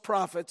themselves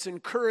prophets,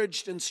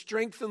 encouraged and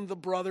strengthened the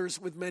brothers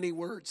with many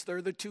words.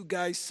 They're the two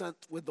guys sent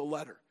with the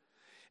letter.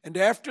 And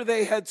after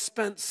they had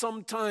spent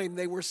some time,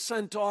 they were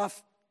sent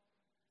off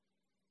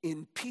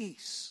in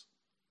peace.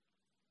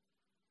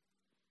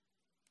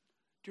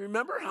 Do you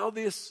remember how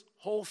this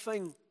whole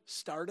thing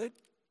started?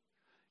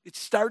 It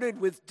started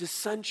with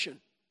dissension.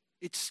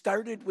 It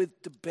started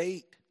with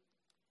debate.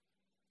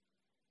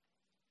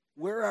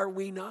 Where are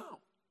we now?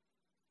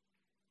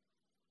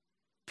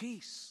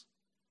 Peace.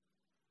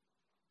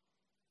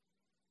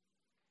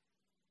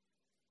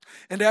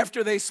 And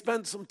after they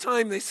spent some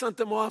time, they sent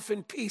them off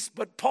in peace.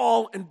 But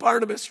Paul and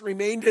Barnabas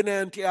remained in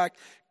Antioch,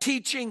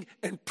 teaching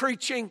and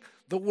preaching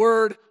the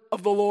word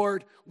of the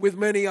Lord with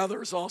many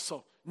others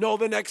also. Know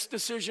the next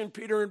decision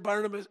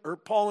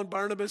Paul and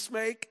Barnabas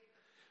make?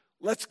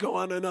 Let's go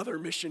on another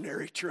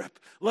missionary trip.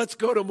 Let's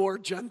go to more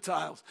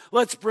Gentiles.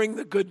 Let's bring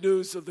the good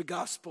news of the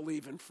gospel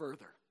even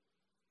further.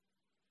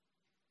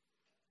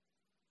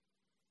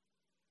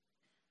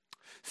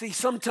 See,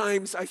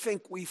 sometimes I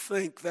think we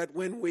think that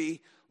when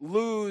we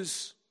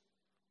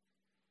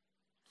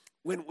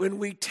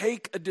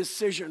take a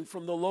decision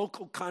from the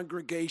local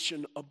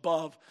congregation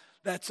above,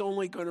 that's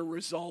only going to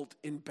result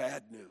in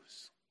bad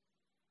news.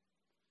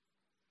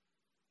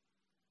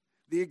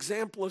 The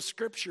example of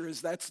Scripture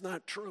is that's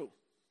not true.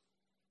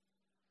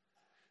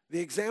 The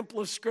example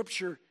of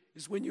Scripture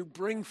is when you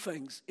bring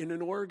things in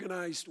an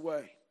organized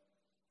way.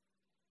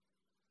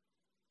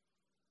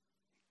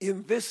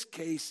 In this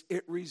case,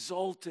 it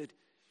resulted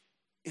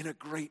in a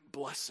great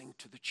blessing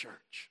to the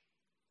church.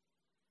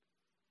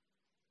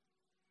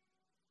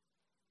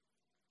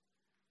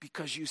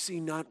 Because you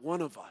see, not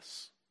one of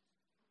us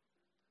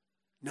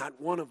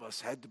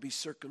had to be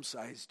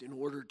circumcised in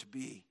order to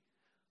be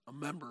a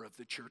member of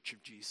the Church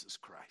of Jesus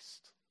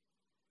Christ.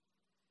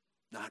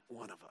 Not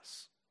one of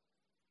us.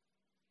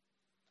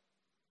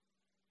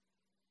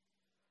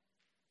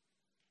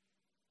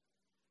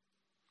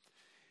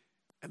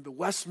 And the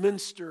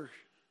Westminster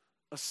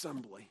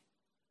Assembly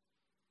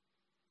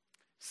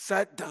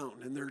sat down,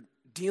 and they're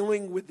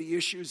dealing with the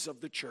issues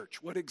of the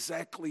church. What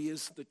exactly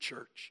is the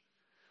church?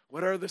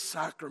 What are the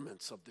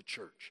sacraments of the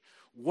church?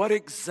 What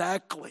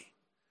exactly,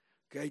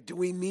 do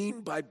we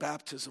mean by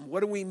baptism?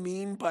 What do we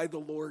mean by the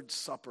Lord's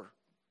Supper?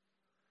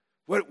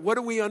 What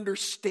do we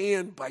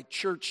understand by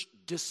church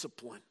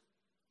discipline?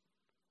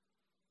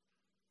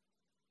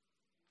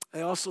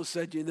 I also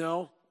said,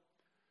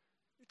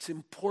 it's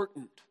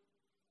important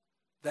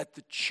that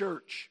the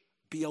church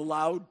be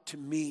allowed to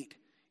meet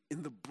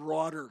in the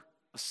broader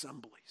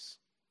assemblies.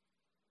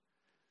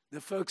 Now,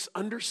 folks,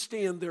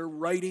 understand they're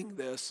writing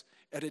this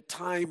at a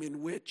time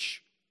in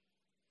which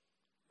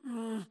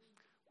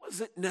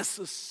wasn't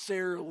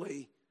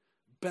necessarily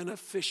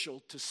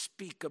beneficial to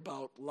speak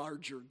about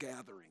larger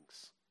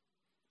gatherings.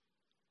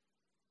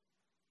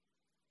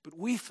 But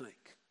we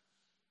think,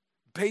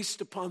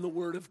 based upon the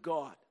Word of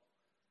God,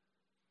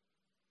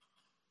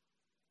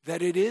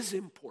 that it is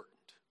important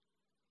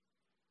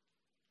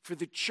for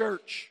the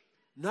church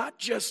not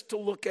just to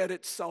look at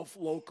itself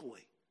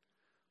locally,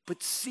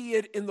 but see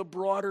it in the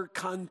broader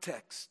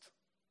context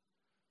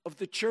of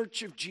the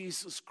Church of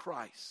Jesus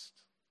Christ.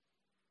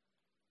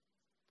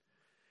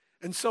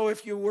 And so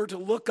if you were to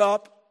look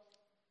up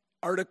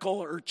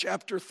article or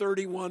chapter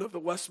 31 of the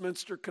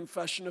Westminster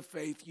Confession of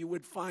Faith, you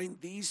would find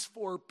these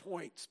 4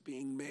 points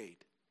being made.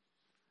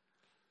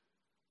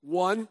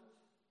 1,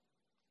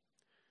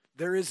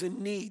 there is a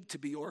need to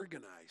be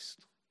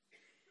organized.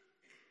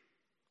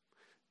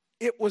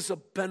 It was a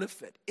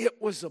benefit,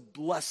 it was a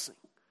blessing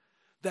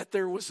that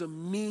there was a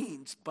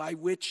means by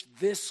which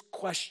this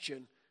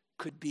question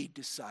could be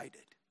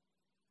decided.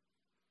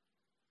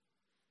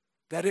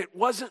 That it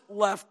wasn't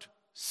left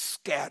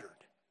scattered,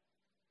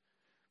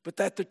 but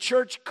that the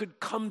church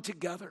could come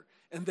together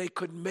and they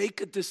could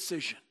make a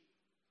decision.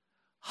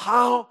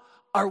 How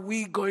are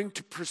we going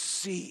to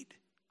proceed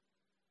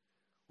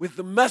with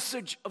the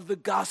message of the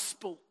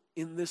gospel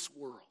in this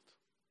world?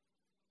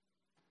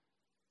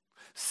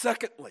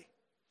 Secondly,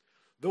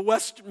 the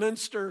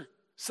Westminster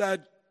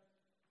said,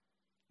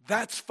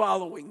 that's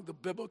following the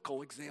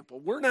biblical example.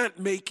 We're not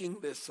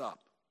making this up.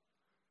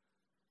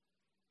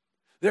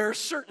 There are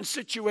certain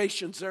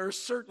situations, there are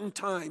certain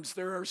times,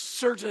 there are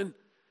certain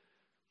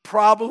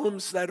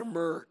problems that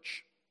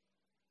emerge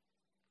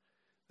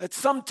that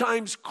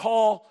sometimes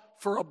call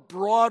for a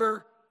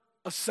broader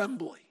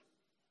assembly.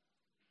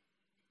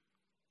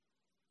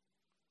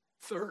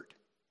 Third,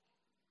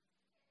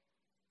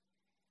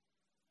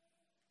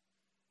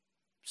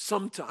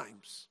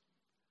 sometimes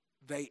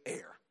they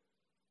err.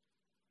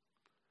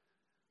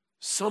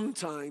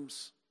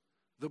 Sometimes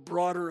the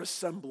broader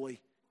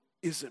assembly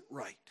isn't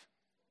right.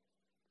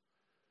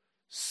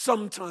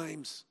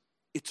 Sometimes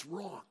it's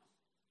wrong.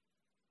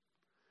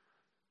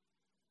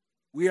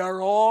 We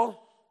are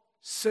all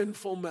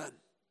sinful men.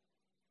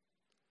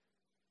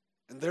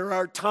 And there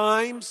are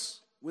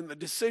times when the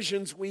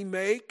decisions we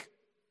make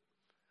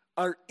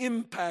are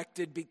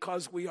impacted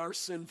because we are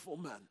sinful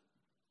men.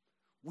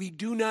 We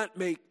do not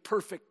make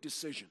perfect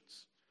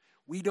decisions.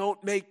 We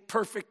don't make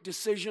perfect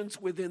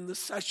decisions within the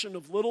session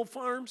of Little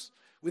Farms,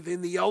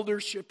 within the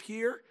eldership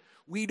here.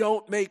 We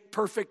don't make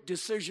perfect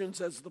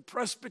decisions as the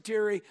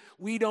presbytery.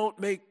 We don't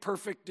make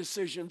perfect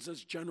decisions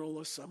as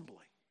General Assembly.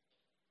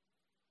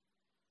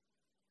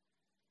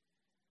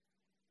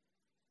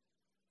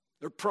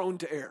 They're prone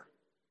to err.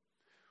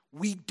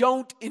 we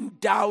don't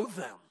endow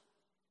them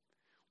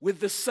with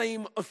the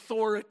same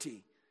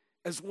authority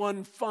as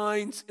one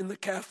finds in the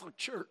Catholic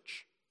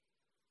Church.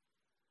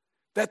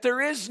 That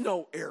there is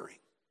no erring,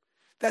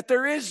 that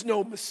there is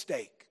no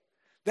mistake,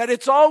 that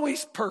it's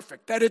always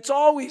perfect, that it's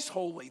always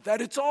holy,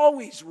 that it's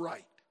always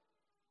right.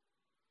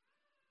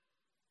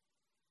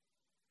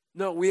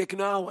 No, we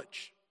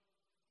acknowledge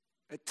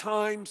at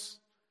times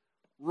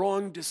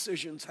wrong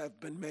decisions have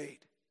been made.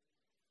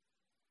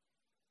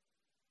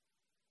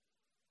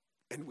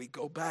 And we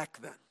go back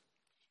then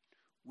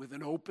with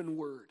an open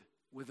word,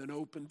 with an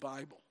open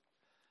Bible,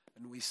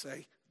 and we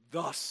say,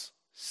 "Thus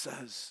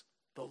says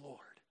the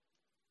Lord."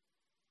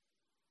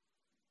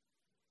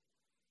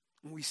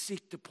 And we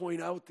seek to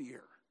point out the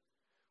error.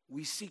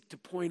 We seek to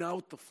point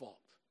out the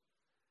fault.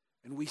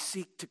 And we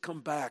seek to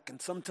come back.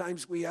 And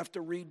sometimes we have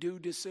to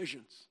redo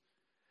decisions,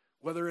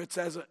 whether it's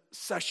as a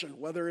session,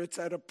 whether it's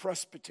at a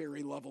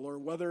presbytery level, or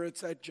whether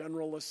it's at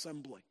General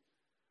Assembly.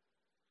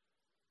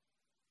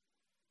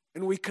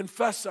 And we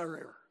confess our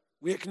error.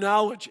 We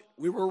acknowledge it.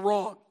 We were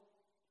wrong.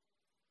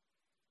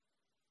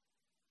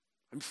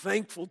 I'm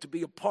thankful to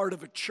be a part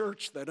of a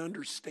church that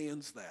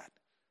understands that.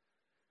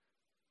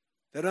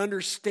 That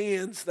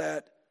understands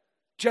that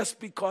just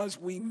because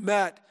we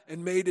met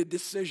and made a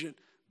decision,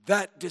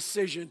 that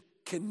decision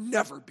can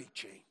never be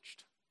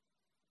changed.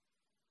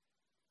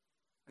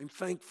 I'm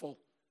thankful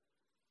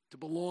to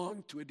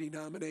belong to a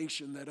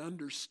denomination that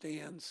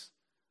understands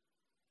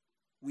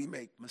we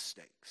make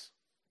mistakes.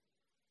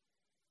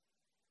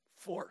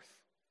 Fourth,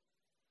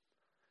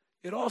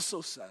 it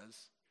also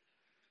says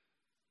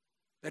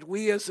that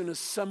we as an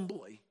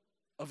assembly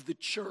of the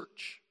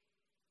church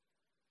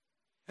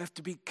have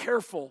to be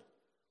careful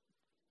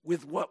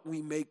with what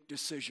we make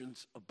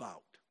decisions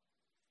about.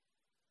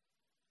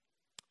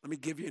 Let me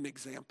give you an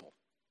example.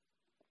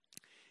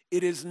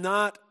 It is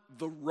not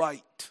the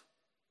right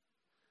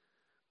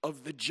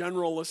of the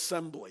General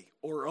Assembly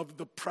or of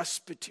the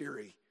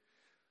Presbytery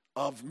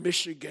of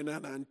Michigan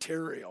and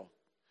Ontario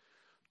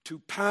to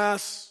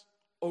pass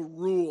a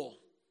rule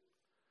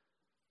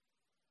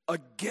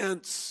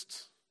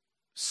against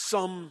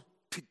some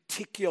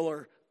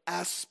particular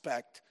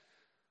aspect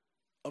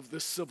of the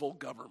civil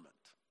government.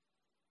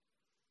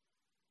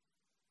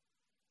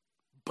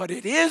 But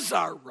it is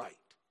our right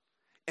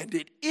and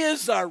it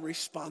is our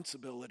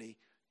responsibility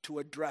to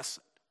address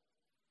it.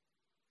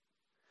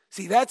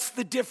 See, that's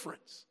the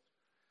difference.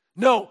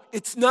 No,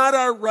 it's not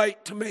our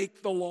right to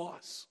make the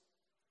laws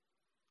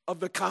of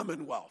the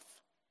Commonwealth,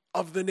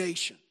 of the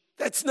nation.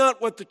 That's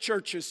not what the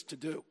church is to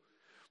do.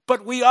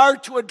 But we are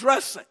to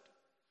address it.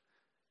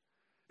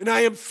 And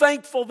I am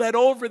thankful that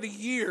over the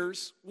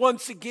years,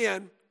 once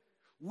again,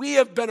 we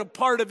have been a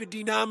part of a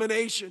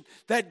denomination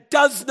that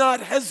does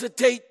not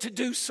hesitate to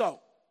do so.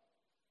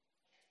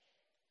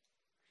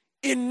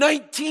 In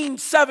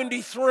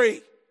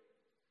 1973,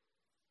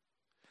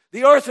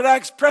 the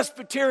Orthodox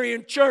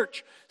Presbyterian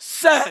Church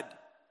said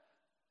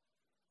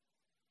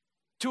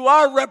to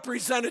our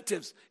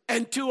representatives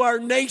and to our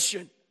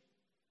nation,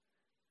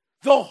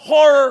 the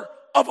horror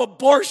of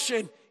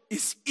abortion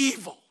is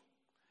evil,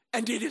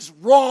 and it is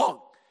wrong,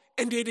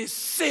 and it is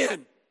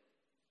sin.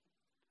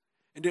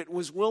 And it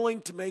was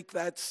willing to make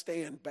that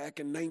stand back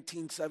in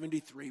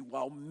 1973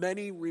 while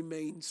many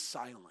remained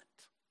silent,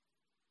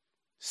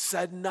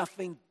 said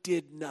nothing,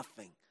 did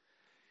nothing.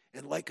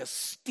 And like a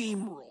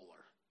steamroller,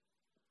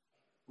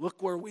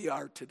 look where we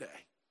are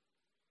today.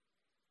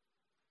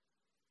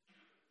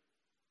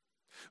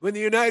 When the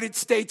United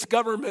States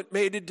government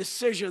made a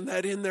decision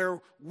that in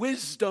their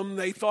wisdom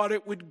they thought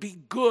it would be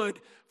good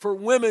for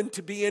women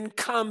to be in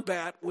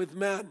combat with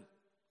men,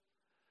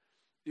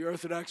 the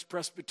Orthodox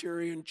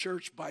Presbyterian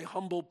Church, by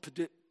humble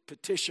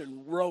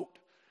petition, wrote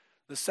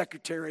the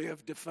Secretary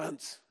of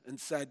Defense and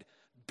said,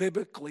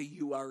 biblically,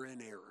 you are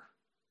in error.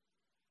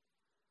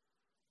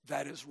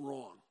 That is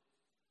wrong.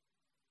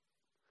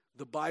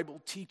 The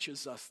Bible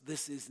teaches us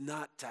this is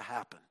not to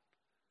happen.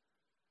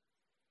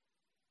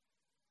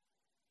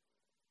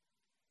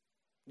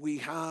 We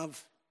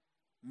have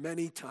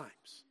many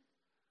times,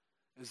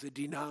 as a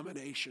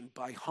denomination,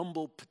 by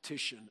humble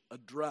petition,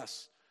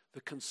 addressed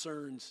the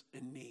concerns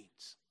and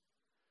needs.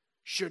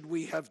 Should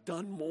we have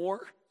done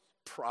more?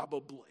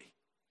 Probably.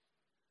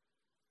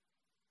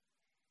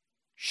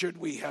 Should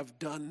we have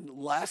done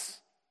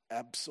less?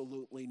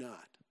 Absolutely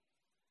not.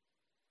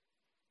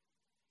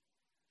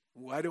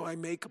 Why do I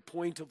make a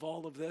point of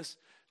all of this?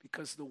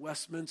 Because the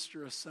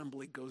Westminster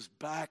Assembly goes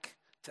back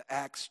to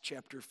Acts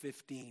chapter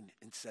 15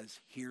 and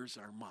says, here's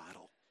our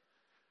model.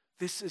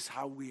 This is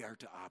how we are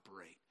to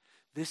operate.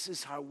 This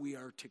is how we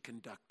are to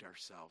conduct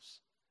ourselves.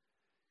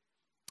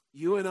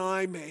 You and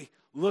I may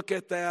look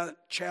at that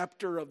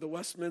chapter of the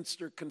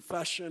Westminster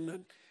Confession,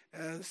 and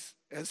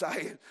as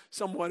I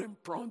somewhat am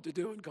prone to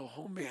do, and go,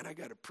 oh man, I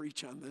got to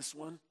preach on this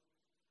one.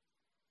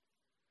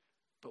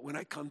 But when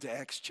I come to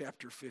Acts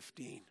chapter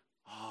 15,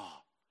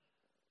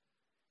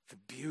 the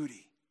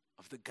beauty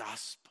of the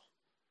gospel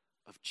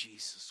of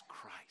Jesus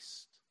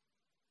Christ.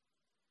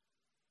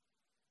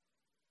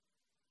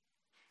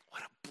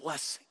 What a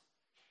blessing.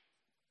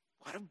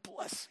 What a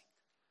blessing.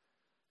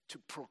 to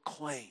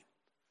proclaim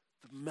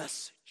the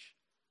message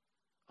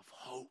of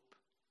hope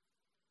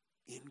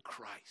in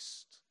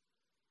Christ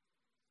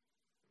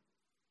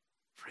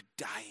for a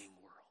dying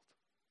world.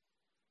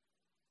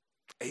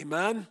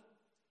 Amen?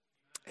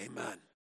 Amen.